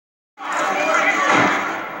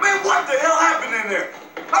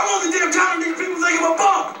on the damn time these people think I'm a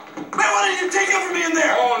bum. Man, why didn't you take up for me in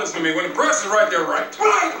there? Oh, listen to me. When the press is right, they're right.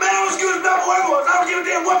 Right, man, I was good as bad boy was. I don't give a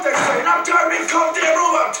damn what they say. And I'm tired of being called a damn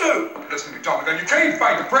robot, too. Listen to me, Tommy Gunn. You can't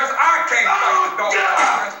fight the press. I can't fight the dog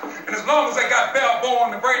press. And as long as they got Bell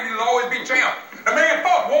born, the Brady will always be champ. The man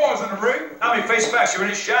fought wars in the ring. Tommy, face facts. You're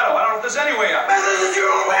in his shadow. I don't know if there's any way out. Man, this is your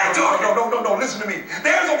own way of talking. No. Listen to me.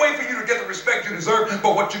 There's a way for you to get the respect you deserve,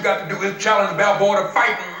 but what you got to do is challenge Balboa to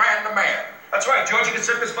fight man to man. That's right, George. You can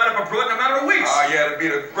set this fight up abroad in a matter of weeks. Yeah, it'd be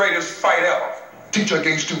the greatest fight ever. Teacher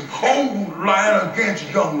against student, old lion against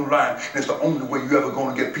young lion. And it's the only way you're ever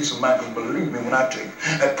going to get peace of mind. Because believe me when I tell you,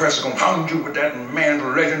 that press is going to hound you with that man's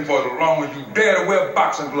legend for as long as you dare to wear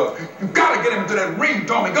boxing gloves. You got to get him into that ring,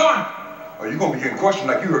 Tommy Gunn. Or you're going to be getting questioned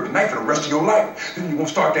like you heard tonight for the rest of your life. Then you're going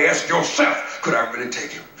to start to ask yourself, could I really take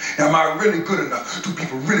him? Am I really good enough? Do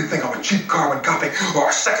people really think I'm a cheap carbon copy or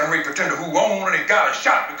a second-rate pretender who only got a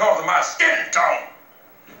shot because of my skin tone?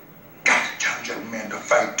 Got to challenge that man to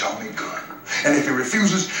fight Tommy Gunn. And if he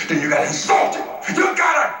refuses, then you got to insult him. You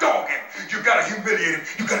got to dog him. You got to humiliate him.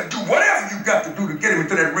 You got to do whatever you got to do to get him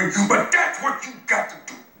into that ring. But that's what you got to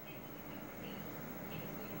do.